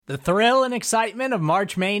The thrill and excitement of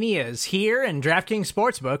March Mania is here, and DraftKings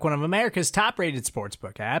Sportsbook, one of America's top-rated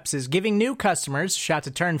sportsbook apps, is giving new customers a shot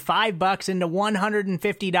to turn $5 into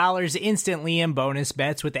 $150 instantly in bonus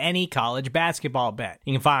bets with any college basketball bet.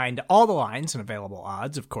 You can find all the lines and available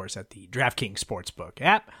odds, of course, at the DraftKings Sportsbook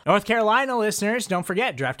app. North Carolina listeners, don't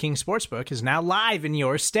forget, DraftKings Sportsbook is now live in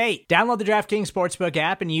your state. Download the DraftKings Sportsbook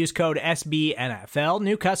app and use code SBNFL.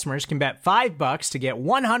 New customers can bet $5 to get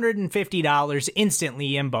 $150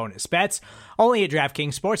 instantly in bonus bets, only at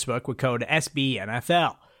DraftKings Sportsbook with code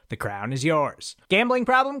SBNFL. The crown is yours. Gambling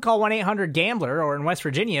problem? Call 1-800-GAMBLER, or in West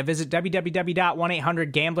Virginia, visit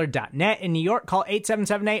www.1800gambler.net. In New York, call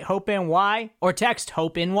 877-8-HOPE-NY or text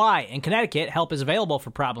HOPE-NY. In Connecticut, help is available for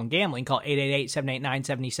problem gambling. Call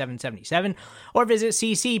 888-789-7777 or visit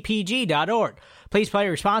ccpg.org. Please play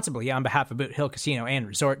responsibly on behalf of Boot Hill Casino and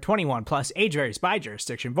Resort. 21 plus, age varies by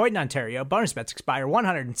jurisdiction. Void in Ontario. Bonus bets expire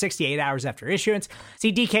 168 hours after issuance.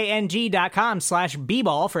 See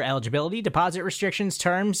dkng.com/bball for eligibility, deposit restrictions,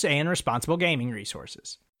 terms, and responsible gaming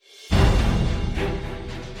resources.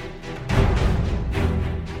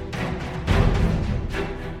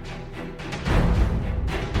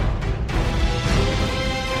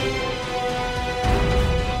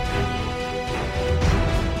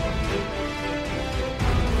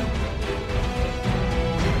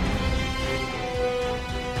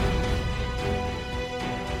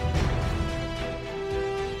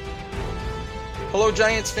 Hello,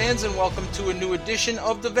 Giants fans, and welcome to a new edition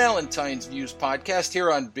of the Valentine's Views podcast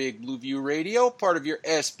here on Big Blue View Radio, part of your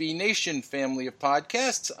SB Nation family of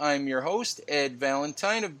podcasts. I'm your host, Ed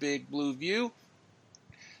Valentine of Big Blue View.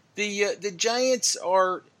 The Giants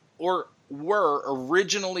were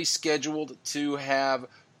originally scheduled to have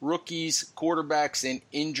rookies, quarterbacks, and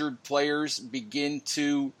injured players begin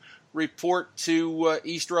to report to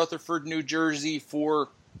East Rutherford, New Jersey for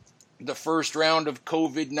the first round of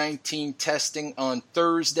COVID-19 testing on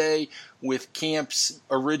Thursday, with camps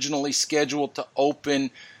originally scheduled to open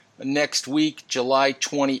next week, July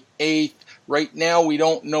 28th. Right now, we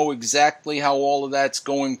don't know exactly how all of that's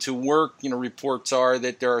going to work. Reports are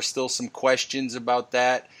that there are still some questions about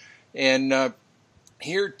that. And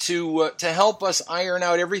here to help us iron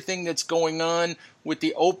out everything that's going on with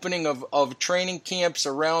the opening of training camps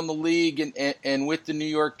around the league and with the New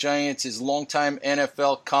York Giants is longtime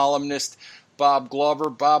NFL columnist Bob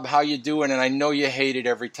Glover. Bob, how you doing? And I know you hate it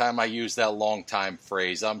every time I use that longtime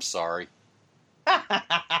phrase. I'm sorry. No,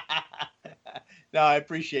 I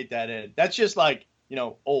appreciate that, Ed. That's just like,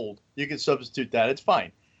 old. You can substitute that. It's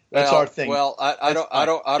fine. That's our thing. Well, I don't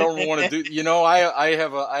want to do. I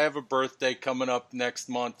have a birthday coming up next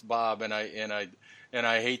month, Bob, and I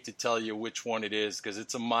hate to tell you which one it is because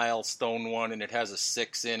it's a milestone one and it has a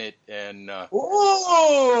 6 in it. And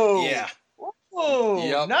whoa, yeah, whoa,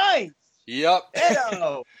 yep. Nice, yep,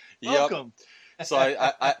 Edo, welcome. So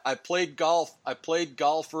I played golf. I played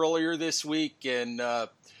golf earlier this week, and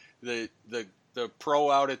the pro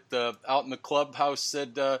out in the clubhouse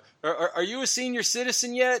said, "Are you a senior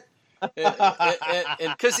citizen yet?" and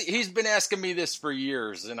because he's been asking me this for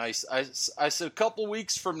years, and I said a couple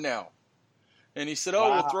weeks from now. And he said,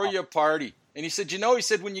 Wow. We'll throw you a party. And he said, he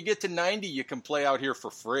said, when you get to 90, you can play out here for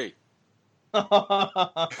free.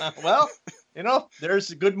 Well,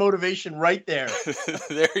 there's a good motivation right there.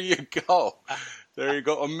 There you go. There you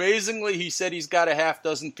go. Amazingly, he said he's got a half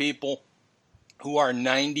dozen people who are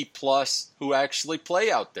 90 plus who actually play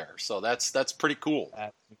out there. So that's pretty cool.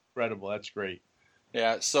 That's incredible. That's great.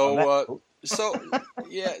 Yeah. So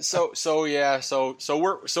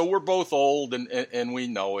we're both old and we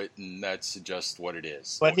know it, and that's just what it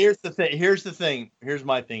is. But here's the thing. Here's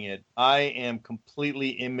my thing, Ed. I am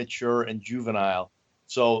completely immature and juvenile,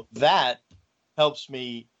 so that helps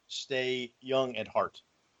me stay young at heart.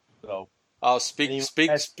 So I'll speak for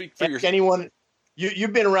yourself. Anyone,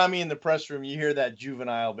 you've been around me in the press room. You hear that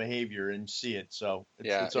juvenile behavior and see it. So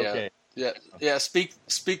it's okay. Yeah. Speak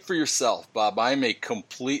for yourself, Bob. I'm a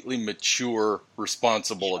completely mature,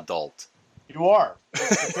 responsible adult. You are.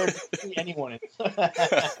 Compared to anyone.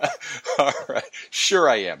 All right. Sure,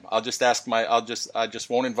 I am. I just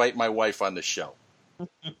won't invite my wife on the show.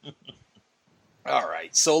 All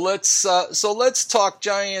right. So let's talk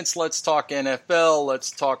Giants. Let's talk NFL.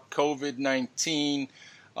 Let's talk COVID-19.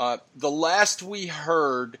 The last we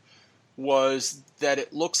heard was that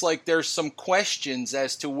it looks like there's some questions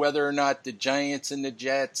as to whether or not the Giants and the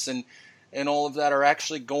Jets and all of that are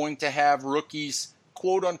actually going to have rookies,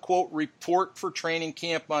 quote unquote, report for training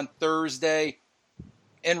camp on Thursday.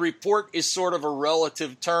 And report is sort of a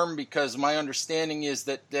relative term because my understanding is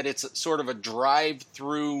that it's sort of a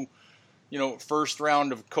drive-through first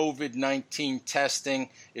round of COVID-19 testing.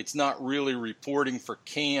 It's not really reporting for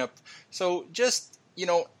camp. So just,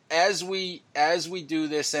 as we do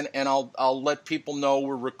this, and I'll let people know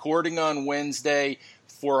we're recording on Wednesday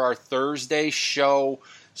for our Thursday show.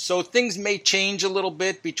 So things may change a little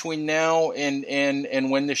bit between now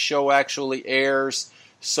and when the show actually airs.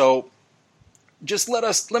 So just let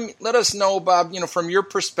us know, Bob, from your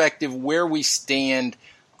perspective, where we stand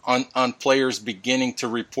on players beginning to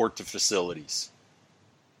report to facilities.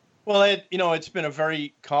 Well, it's been a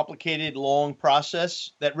very complicated, long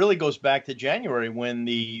process that really goes back to January when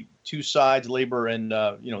the two sides, labor and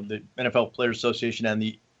the NFL Players Association and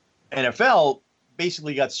the NFL,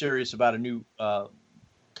 basically got serious about a new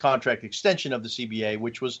contract extension of the CBA,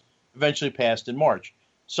 which was eventually passed in March.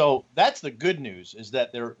 So that's the good news, is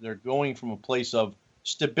that they're going from a place of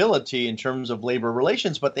stability in terms of labor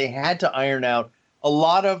relations, but they had to iron out a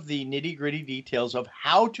lot of the nitty-gritty details of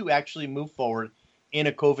how to actually move forward in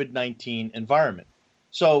a COVID-19 environment.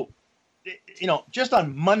 So, just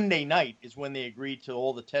on Monday night is when they agreed to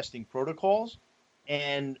all the testing protocols,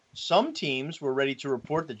 and some teams were ready to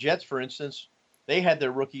report. The Jets, for instance, they had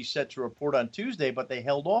their rookies set to report on Tuesday, but they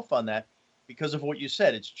held off on that because of what you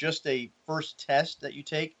said. It's just a first test that you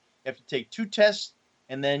take. You have to take 2 tests,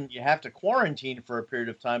 and then you have to quarantine for a period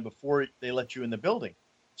of time before they let you in the building.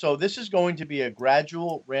 So this is going to be a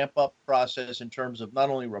gradual ramp-up process in terms of not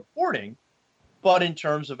only reporting, but in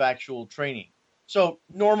terms of actual training. So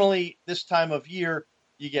normally this time of year,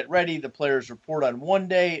 you get ready, the players report on one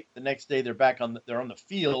day, the next day they're on the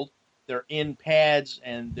field, they're in pads,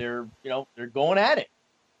 and they're going at it.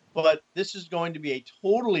 But this is going to be a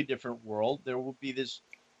totally different world. There will be this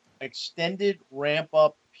extended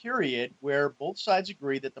ramp-up period where both sides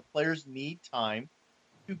agree that the players need time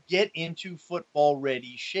to get into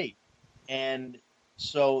football-ready shape. And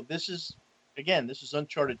so this is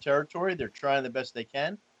uncharted territory. They're trying the best they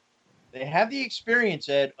can. They have the experience,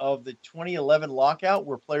 Ed, of the 2011 lockout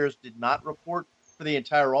where players did not report for the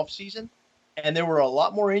entire offseason, and there were a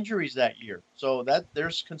lot more injuries that year. So that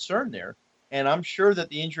there's concern there. And I'm sure that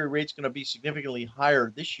the injury rate's going to be significantly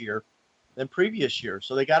higher this year than previous year.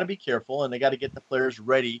 So they got to be careful, and they got to get the players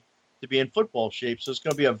ready to be in football shape. So it's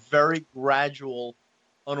going to be a very gradual,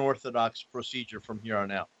 unorthodox procedure from here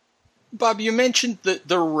on out. Bob, you mentioned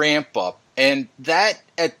the ramp up, and that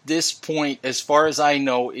at this point, as far as I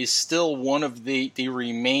know, is still one of the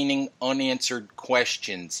remaining unanswered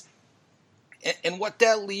questions. And what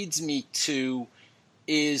that leads me to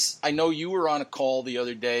is, I know you were on a call the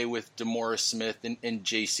other day with DeMaurice Smith and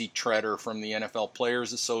J.C. Tretter from the NFL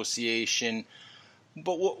Players Association.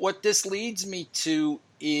 But what this leads me to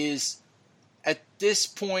is, at this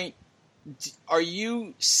point, are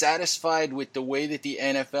you satisfied with the way that the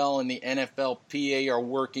NFL and the NFLPA are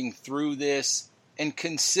working through this? And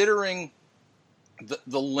considering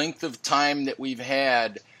the length of time that we've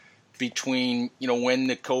had between, when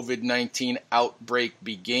the COVID-19 outbreak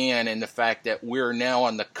began and the fact that we're now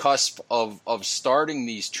on the cusp of starting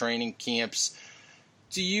these training camps,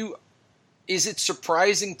 is it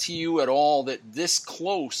surprising to you at all that this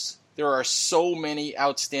close there are so many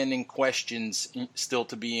outstanding questions still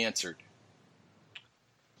to be answered?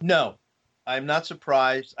 No, I'm not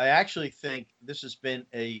surprised. I actually think this has been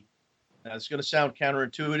it's going to sound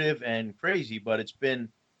counterintuitive and crazy, but it's been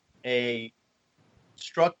a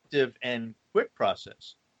constructive and quick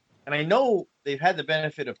process. And I know they've had the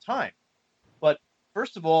benefit of time, but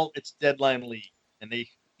first of all, it's deadline league, and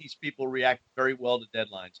these people react very well to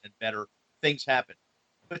deadlines, and better things happen.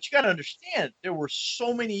 But you got to understand, there were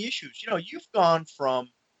so many issues. You've gone from,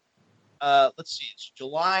 let's see, it's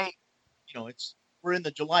July, we're in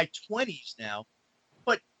the July 20s now,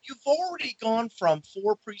 but you've already gone from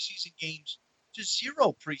 4 preseason games to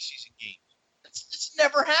 0 preseason games. It's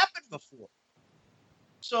never happened before.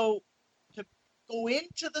 So to go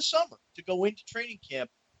into the summer, to go into training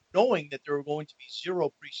camp, knowing that there were going to be 0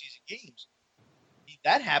 preseason games,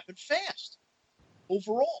 that happened fast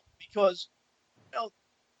overall because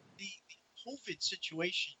the COVID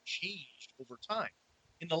situation changed over time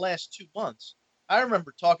in the last 2 months. I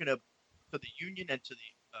remember talking to the union and to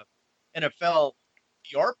the NFL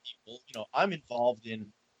PR people. I'm involved in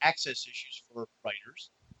access issues for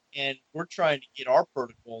writers, and we're trying to get our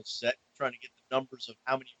protocols set, trying to get the numbers of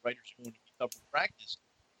how many writers are going to be covering practice.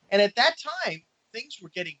 And at that time, things were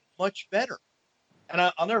getting much better. And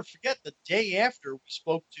I'll never forget the day after we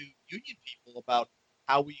spoke to union people about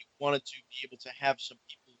how we wanted to be able to have some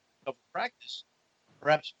people cover practice,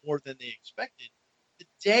 perhaps more than they expected. The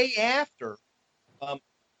day after,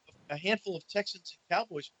 a handful of Texans and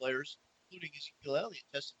Cowboys players, including Ezekiel Elliott,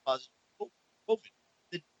 tested positive for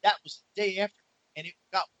COVID. That was the day after. and it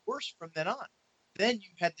got worse from then on. Then you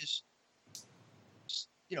had this,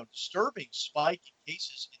 disturbing spike in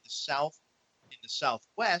cases in the South, in the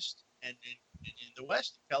Southwest, and in the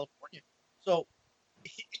West in California. So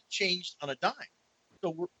it changed on a dime.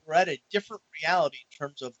 So we're at a different reality in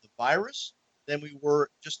terms of the virus than we were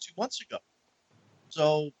just 2 months ago.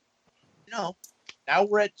 So, now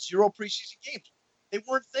we're at 0 preseason games. They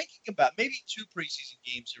weren't thinking about maybe 2 preseason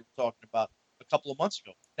games they were talking about a couple of months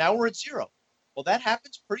ago. Now we're at 0. Well, that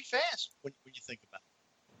happens pretty fast when you think about it.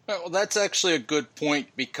 Well, that's actually a good point,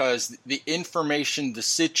 because the information, the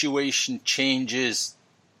situation changes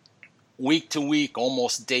week to week,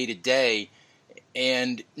 almost day to day,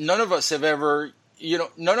 and none of us have ever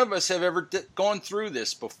gone through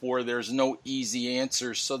this before. There's no easy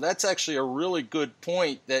answers. So that's actually a really good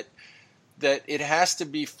point, that it has to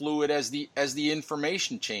be fluid as the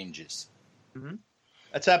information changes. Mm-hmm.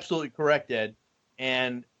 That's absolutely correct, Ed.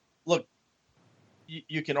 And look,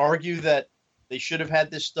 you can argue that they should have had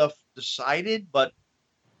this stuff decided, but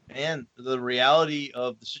man, the reality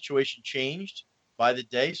of the situation changed by the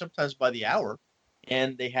day, sometimes by the hour,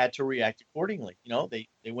 and they had to react accordingly.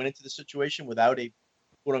 They went into the situation without a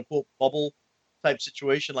quote unquote bubble type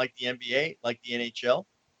situation like the NBA, like the NHL.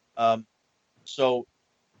 So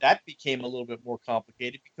that became a little bit more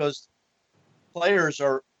complicated because players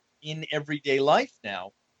are in everyday life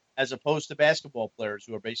now, as opposed to basketball players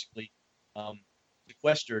who are basically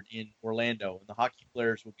sequestered in Orlando, and the hockey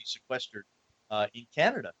players will be sequestered in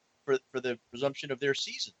Canada for the resumption of their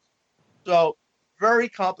seasons. So very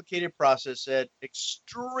complicated process, Ed,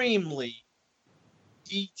 extremely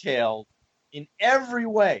detailed in every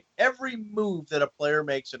way. Every move that a player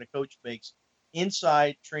makes and a coach makes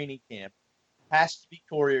inside training camp has to be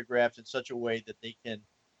choreographed in such a way that they can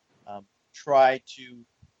try to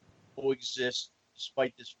coexist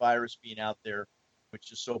despite this virus being out there,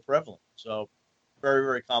 which is so prevalent. So very,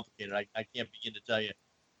 very complicated. I can't begin to tell you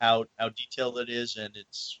how detailed it is, and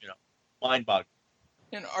it's mind-boggling.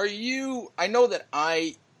 And I know that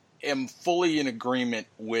I am fully in agreement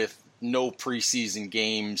with no preseason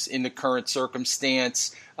games in the current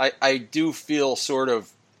circumstance. I do feel sort of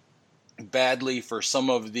badly for some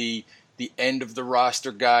of the end of the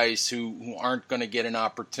roster guys who aren't going to get an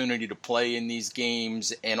opportunity to play in these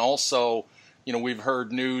games. And also, we've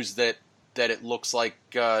heard news that it looks like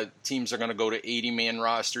teams are going to go to 80-man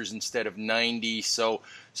rosters instead of 90. So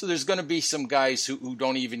there's going to be some guys who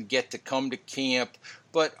don't even get to come to camp.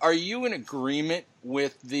 But are you in agreement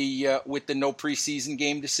with the no preseason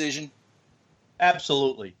game decision?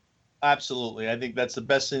 Absolutely. I think that's the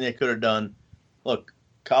best thing they could have done. Look,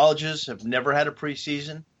 colleges have never had a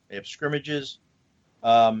preseason. They have scrimmages,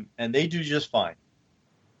 and they do just fine.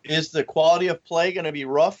 Is the quality of play going to be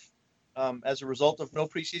rough as a result of no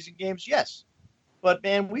preseason games? Yes. But,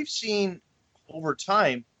 man, we've seen over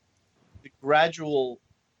time the gradual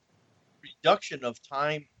reduction of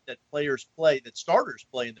time that players play, that starters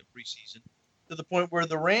play in the preseason, to the point where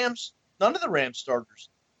none of the Rams starters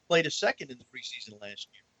played a second in the preseason last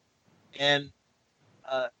year. And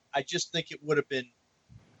I just think it would have been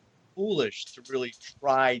foolish to really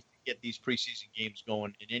try to get these preseason games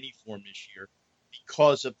going in any form this year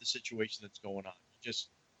because of the situation that's going on. Just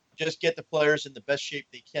get the players in the best shape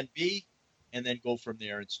they can be, and then go from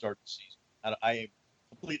there and start the season. I am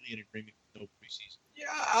completely in agreement with no preseason. Yeah,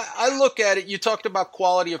 I look at it. You talked about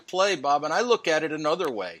quality of play, Bob, and I look at it another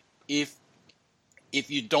way. If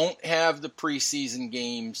you don't have the preseason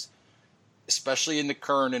games, especially in the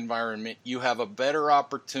current environment, you have a better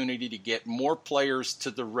opportunity to get more players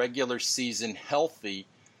to the regular season healthy,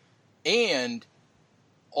 and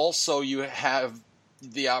also you have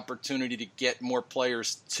the opportunity to get more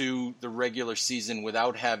players to the regular season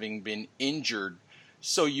without having been injured.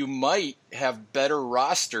 So you might have better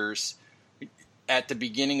rosters at the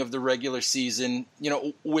beginning of the regular season,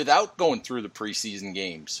 without going through the preseason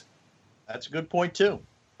games. That's a good point, too.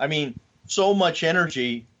 I mean, so much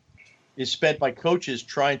energy is spent by coaches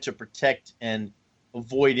trying to protect and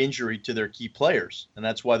avoid injury to their key players, and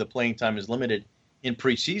that's why the playing time is limited in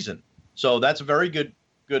preseason. So that's a very good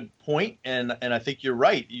point, and I think you're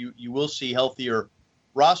right. You will see healthier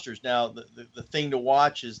rosters. Now, the thing to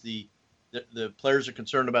watch is the players are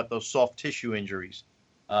concerned about those soft tissue injuries,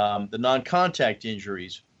 the non-contact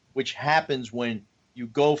injuries, which happens when you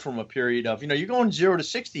go from a period of, you're going 0 to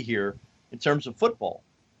 60 here in terms of football,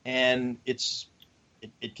 and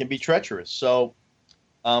it can be treacherous. So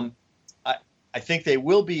I think they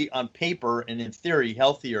will be on paper and in theory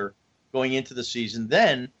healthier going into the season.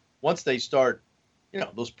 Then once they start,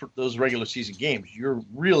 those regular season games, you're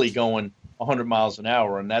really going 100 miles an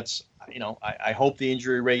hour, and that's, I hope the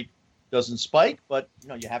injury rate doesn't spike, but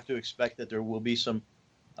you have to expect that there will be some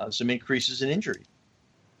increases in injury.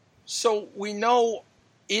 So we know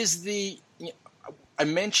I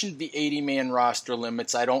mentioned the 80-man roster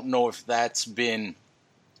limits. I don't know if that's been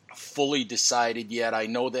fully decided yet. I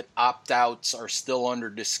know that opt-outs are still under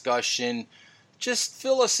discussion. Just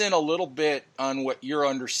fill us in a little bit on what your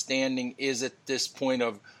understanding is at this point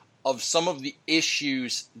of some of the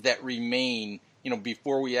issues that remain,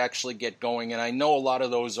 before we actually get going. And I know a lot of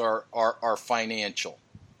those are financial.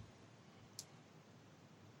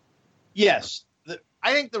 Yes.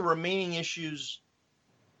 I think the remaining issues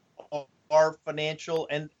are financial,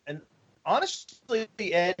 and honestly,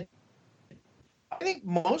 Ed, I think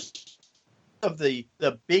most of the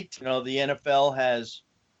big, the NFL has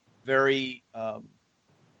very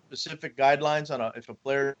specific guidelines on if a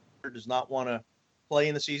player does not want to play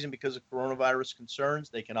in the season because of coronavirus concerns,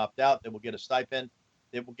 they can opt out. They will get a stipend.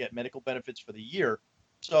 They will get medical benefits for the year.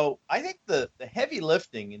 So I think the heavy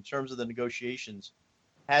lifting in terms of the negotiations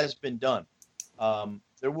has been done.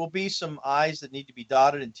 There will be some I's that need to be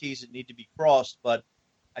dotted and T's that need to be crossed, but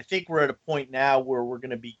I think we're at a point now where we're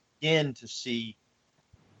going to begin to see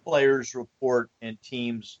players report and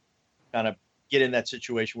teams kind of get in that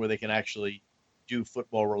situation where they can actually do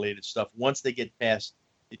football-related stuff once they get past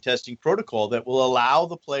the testing protocol that will allow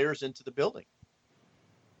the players into the building.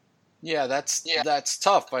 Yeah, that's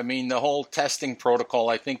tough. I mean, the whole testing protocol,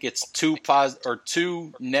 I think it's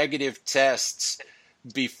two negative tests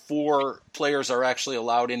before players are actually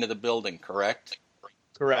allowed into the building, correct?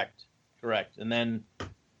 Correct. And then,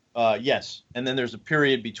 yes. And then there's a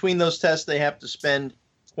period between those tests they have to spend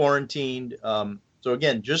quarantined. So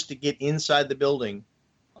again, just to get inside the building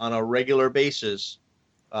on a regular basis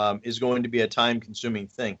is going to be a time-consuming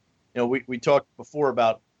thing. We talked before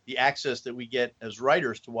about the access that we get as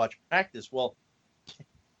writers to watch practice. Well,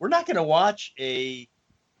 we're not going to watch a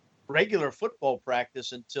regular football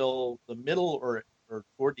practice until the middle or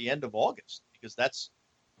toward the end of August, because that's,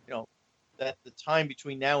 that the time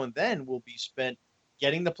between now and then will be spent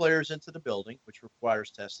getting the players into the building, which requires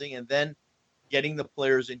testing, and then getting the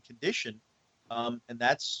players in condition. And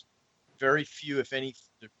that's very few, if any.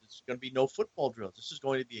 There's going to be no football drills. This is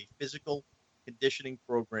going to be a physical conditioning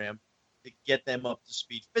program to get them up to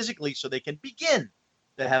speed physically so they can begin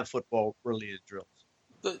to have football-related drills.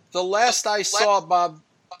 The last I saw, Bob,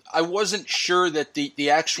 I wasn't sure that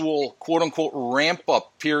the actual quote-unquote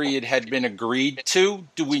ramp-up period had been agreed to.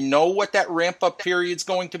 Do we know what that ramp-up period's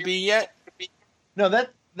going to be yet? No,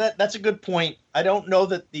 that's a good point. I don't know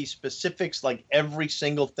that the specifics, like every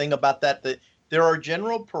single thing about that there are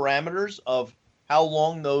general parameters of how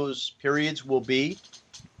long those periods will be.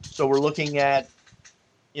 So we're looking at,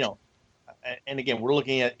 and again, we're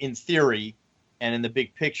looking at, in theory and in the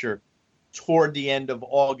big picture, toward the end of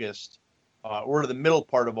August, or the middle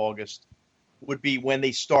part of August, would be when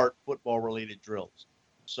they start football-related drills.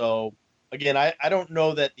 So, again, I don't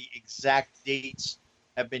know that the exact dates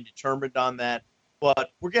have been determined on that,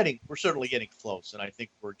 but we're certainly getting close, and I think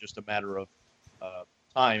we're just a matter of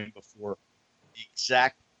time before the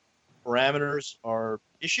exact parameters are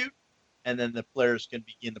issued, and then the players can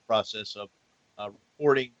begin the process of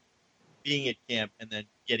reporting, being at camp, and then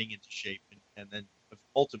getting into shape, and then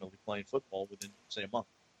ultimately playing football within, say, a month.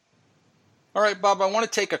 All right, Bob, I want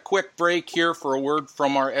to take a quick break here for a word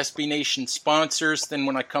from our SB Nation sponsors. Then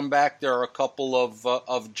when I come back, there are a couple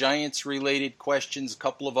of Giants-related questions, a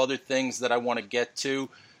couple of other things that I want to get to.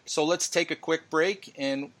 So let's take a quick break,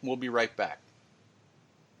 and we'll be right back.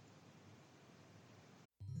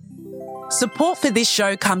 Support for this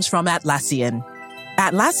show comes from Atlassian.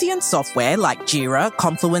 Atlassian software like Jira,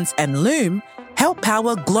 Confluence, and Loom help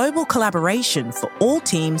power global collaboration for all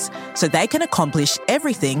teams so they can accomplish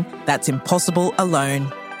everything that's impossible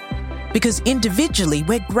alone. Because individually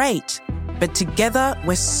we're great, but together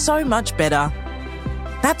we're so much better.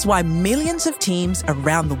 That's why millions of teams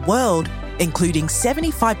around the world, including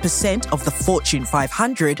 75% of the Fortune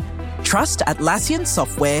 500, trust Atlassian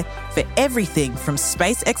software for everything from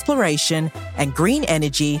space exploration and green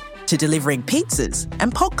energy to delivering pizzas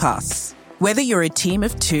and podcasts. Whether you're a team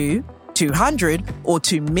of 2, 200 or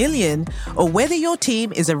 2 million, or whether your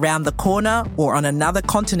team is around the corner or on another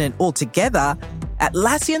continent altogether,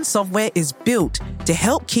 Atlassian software is built to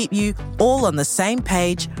help keep you all on the same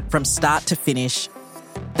page from start to finish.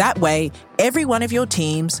 That way, every one of your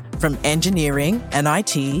teams, from engineering and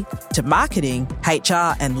IT to marketing,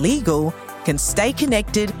 HR, and legal, can stay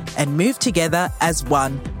connected and move together as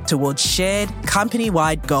one towards shared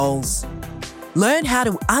company-wide goals. Learn how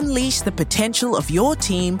to unleash the potential of your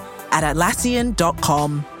team at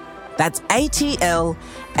Atlassian.com. That's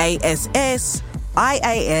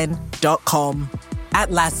Atlassian.com.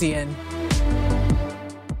 Atlassian.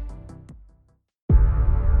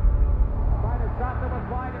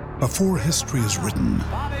 Before history is written,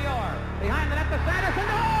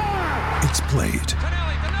 it's played.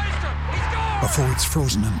 Before it's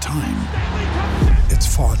frozen in time,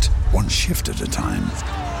 it's fought one shift at a time.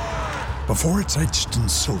 Before it's etched in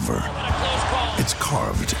silver, it's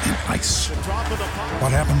carved in ice.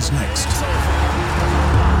 What happens next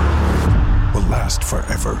will last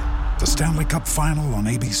forever. The Stanley Cup Final on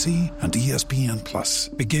ABC and ESPN Plus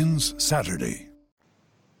begins Saturday.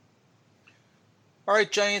 All right,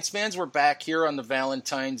 Giants fans, we're back here on the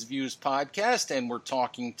Valentine's Views podcast, and we're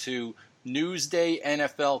talking to Newsday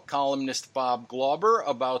NFL columnist Bob Glauber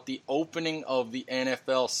about the opening of the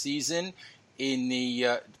NFL season in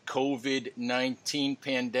the COVID-19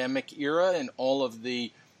 pandemic era and all of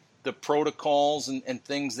the protocols and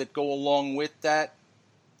things that go along with that.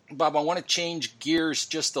 Bob, I want to change gears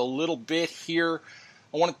just a little bit here.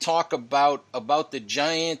 I want to talk about the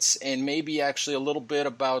Giants and maybe actually a little bit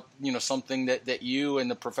about, something that you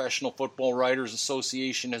and the Professional Football Writers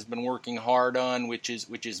Association has been working hard on, which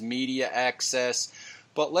is media access.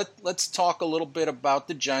 But let's talk a little bit about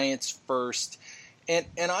the Giants first. And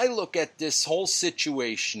I look at this whole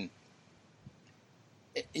situation,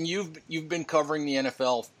 and you've been covering the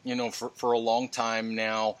NFL, for a long time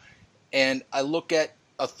now, and I look at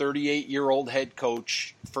a 38-year-old head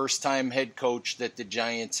coach, first-time head coach that the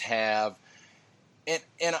Giants have.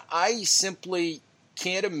 And I simply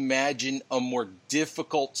can't imagine a more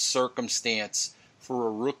difficult circumstance for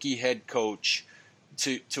a rookie head coach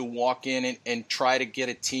to walk in and try to get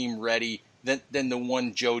a team ready than the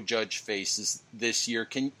one Joe Judge faces this year.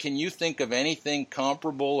 Can you think of anything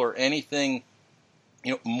comparable or anything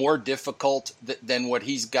more difficult than what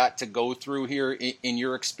he's got to go through here in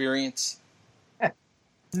your experience?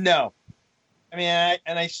 No. I mean,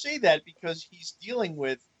 I say that because he's dealing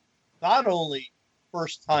with not only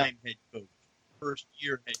first-time head coach,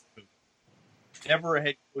 first-year head coach, never a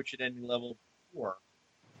head coach at any level before.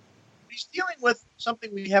 But he's dealing with something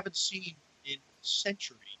we haven't seen in a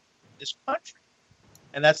century in this country,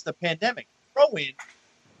 and that's the pandemic. Throw in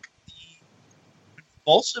the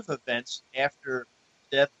convulsive events after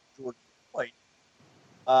the death of George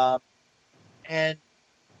Floyd, and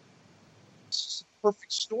it's a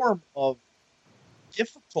perfect storm of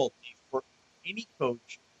difficulty for any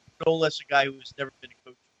coach, no less a guy who has never been a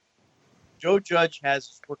coach. Joe Judge has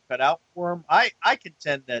his work cut out for him. I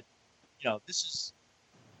contend that, this is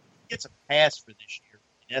gets a pass for this year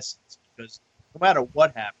in essence, because no matter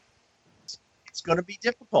what happens, it's going to be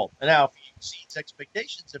difficult. And now, if he exceeds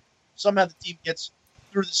expectations, if somehow the team gets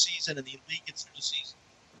through the season and the league gets through the season,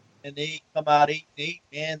 and they come out 8-8,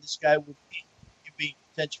 man, this guy would be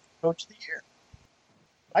potential for coach of the year.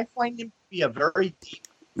 I find him to be a very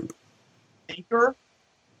deep thinker.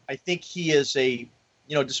 I think he is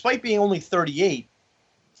despite being only 38,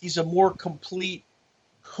 he's a more complete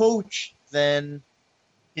coach than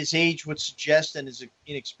his age would suggest and his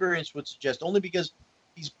inexperience would suggest, only because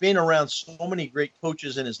he's been around so many great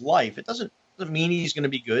coaches in his life. It doesn't mean he's going to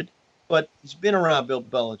be good, but he's been around Bill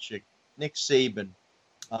Belichick, Nick Saban,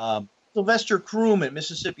 Sylvester Croom at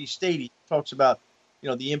Mississippi State. He talks about,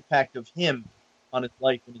 the impact of him on his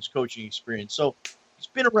life and his coaching experience. So he's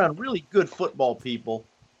been around really good football people.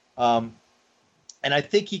 And I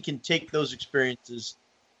think he can take those experiences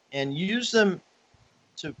and use them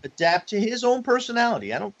to adapt to his own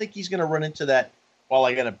personality. I don't think he's going to run into that,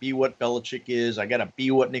 I got to be what Belichick is. I got to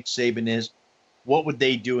be what Nick Saban is. What would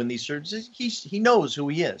they do in these circumstances? He knows who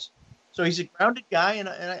he is. So he's a grounded guy, and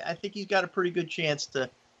I think he's got a pretty good chance to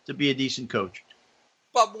be a decent coach.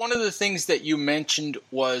 Bob, one of the things that you mentioned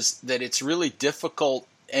was that it's really difficult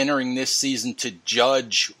entering this season to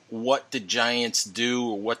judge what the Giants do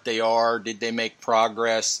or what they are. Did they make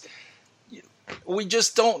progress? We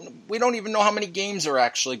don't even know how many games are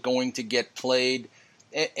actually going to get played.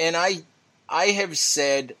 And I have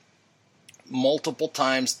said multiple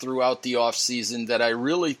times throughout the offseason that I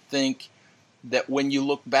really think that when you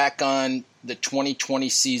look back on the 2020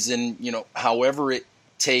 season, however it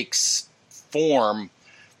takes form,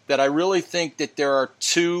 that I really think that there are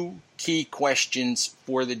two key questions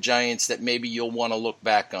for the Giants that maybe you'll want to look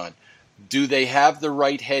back on. Do they have the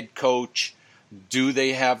right head coach? Do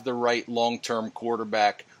they have the right long-term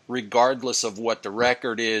quarterback, regardless of what the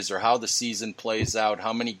record is or how the season plays out,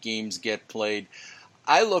 how many games get played?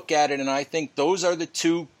 I look at it and I think those are the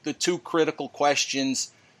two critical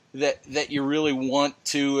questions that you really want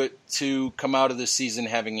to come out of the season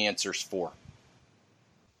having answers for.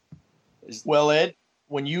 Well, Ed,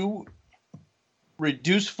 when you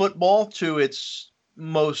reduce football to its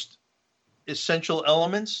most essential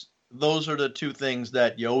elements, those are the two things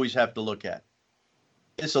that you always have to look at.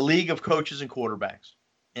 It's a league of coaches and quarterbacks,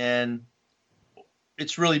 and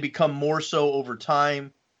it's really become more so over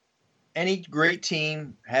time. Any great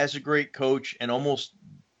team has a great coach and almost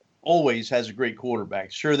always has a great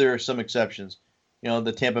quarterback. Sure, there are some exceptions.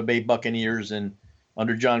 The Tampa Bay Buccaneers and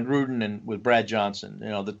under John Gruden and with Brad Johnson.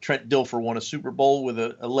 The Trent Dilfer won a Super Bowl with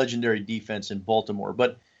a legendary defense in Baltimore.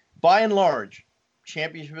 But by and large,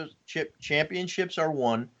 championships are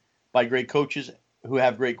won by great coaches who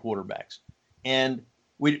have great quarterbacks. And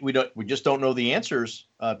we just don't know the answers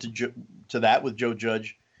to that with Joe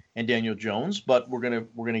Judge and Daniel Jones, but we're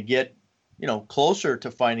gonna get closer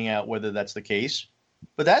to finding out whether that's the case.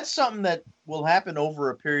 But that's something that will happen over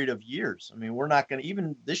a period of years. I mean, we're not going to,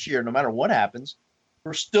 even this year, no matter what happens,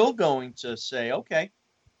 we're still going to say, okay,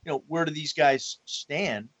 where do these guys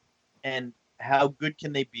stand and how good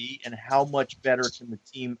can they be and how much better can the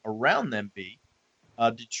team around them be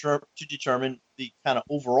to determine the kind of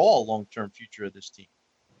overall long-term future of this team.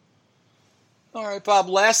 All right, Bob,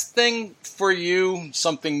 last thing for you,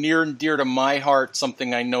 something near and dear to my heart,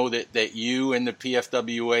 something I know that you and the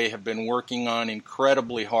PFWA have been working on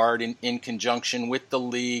incredibly hard in conjunction with the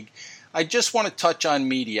league. I just want to touch on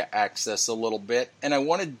media access a little bit, and I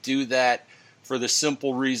want to do that for the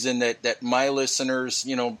simple reason that my listeners,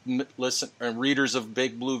 readers of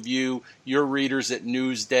Big Blue View, your readers at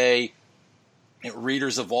Newsday,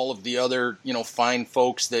 readers of all of the other, fine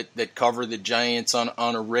folks that cover the Giants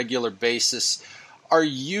on a regular basis are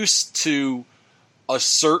used to a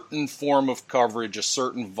certain form of coverage, a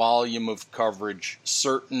certain volume of coverage,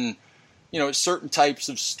 certain types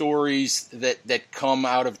of stories that come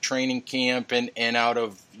out of training camp and out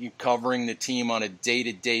of covering the team on a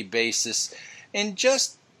day-to-day basis. And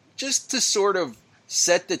just to sort of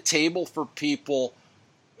set the table for people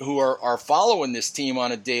who are following this team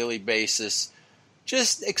on a daily basis,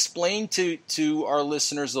 just explain to our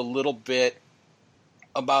listeners a little bit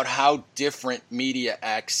about how different media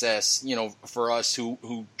access, for us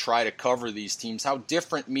who try to cover these teams, how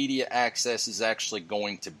different media access is actually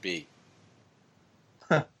going to be.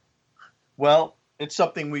 Well, it's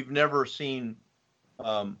something we've never seen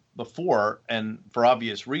before, and for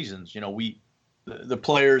obvious reasons. The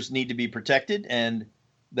players need to be protected, and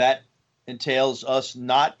that entails us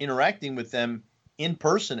not interacting with them in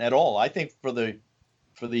person at all. I think for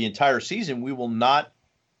the entire season, we will not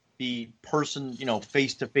be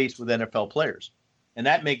face to face with NFL players. And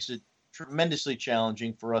that makes it tremendously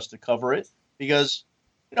challenging for us to cover it because,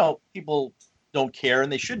 people don't care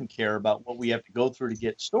and they shouldn't care about what we have to go through to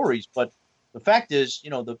get stories. But the fact is,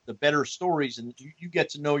 the better stories, and you get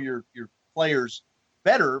to know your players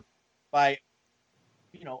better by,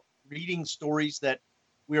 reading stories that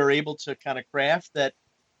we are able to kind of craft that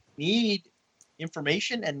need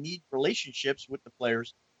information and need relationships with the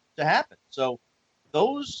players to happen. So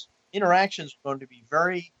those interactions are going to be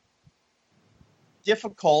very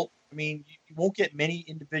difficult. I mean, you won't get many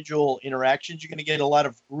individual interactions. You're going to get a lot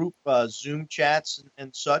of group Zoom chats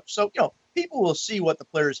and such. So, people will see what the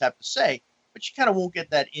players have to say, but you kind of won't get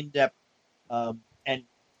that in-depth and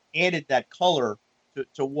added that color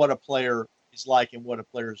to what a player is like and what a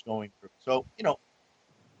player is going through. So,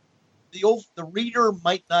 the reader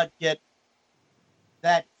might not get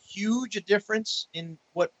that huge a difference in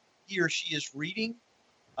what he or she is reading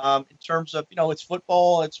in terms of, it's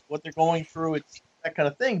football, it's what they're going through, it's that kind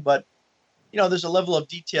of thing. But, there's a level of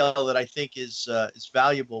detail that I think is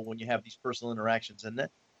valuable when you have these personal interactions. And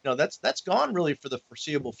that's gone really for the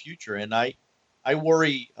foreseeable future. And I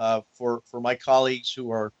worry for my colleagues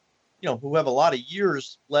who are, who have a lot of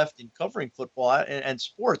years left in covering football and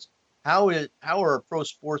sports. How are pro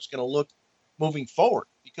sports going to look moving forward?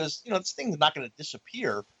 Because, this thing is not going to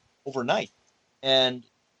disappear overnight. And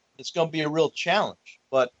it's going to be a real challenge.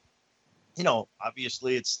 But,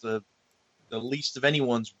 obviously it's the least of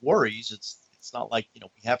anyone's worries. It's not like, we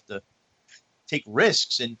have to take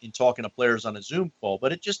risks in talking to players on a Zoom call.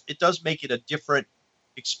 But it does make it a different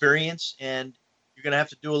experience. And you're going to have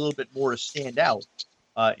to do a little bit more to stand out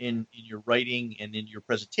in your writing and in your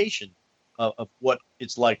presentation of what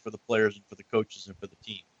it's like for the players and for the coaches and for the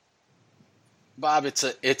team. Bob, it's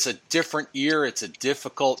a different year. It's a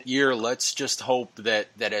difficult year. Let's just hope that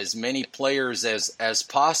as many players as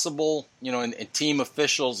possible, and team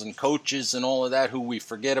officials and coaches and all of that who we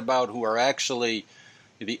forget about, who are actually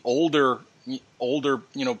the older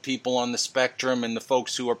people on the spectrum and the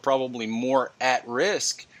folks who are probably more at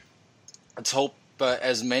risk. Let's hope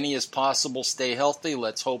as many as possible stay healthy.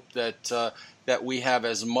 Let's hope that we have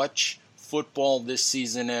as much football this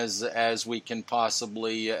season as we can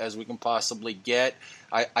possibly get.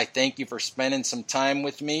 I thank you for spending some time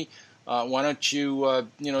with me. why don't you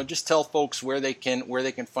just tell folks where they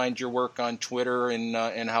can find your work on Twitter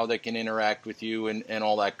and how they can interact with you and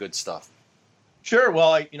all that good stuff. Sure.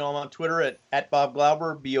 Well, I'm on Twitter at Bob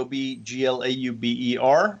Glauber,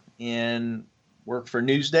 BOBGLAUBER, and work for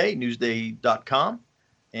Newsday, newsday.com.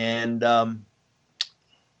 And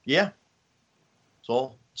yeah, it's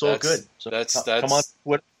all good. So come on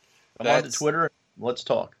to Twitter and let's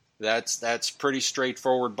talk. That's pretty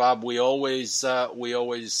straightforward, Bob. We always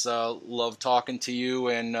love talking to you,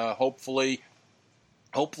 and hopefully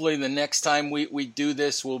the next time we do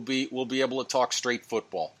this, we'll be able to talk straight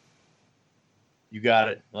football. You got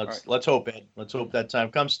it. Let's hope, Ed. Let's hope that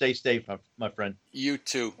time comes. Stay safe, my friend. You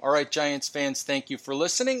too. All right, Giants fans, thank you for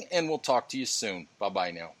listening, and we'll talk to you soon.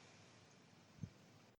 Bye-bye now.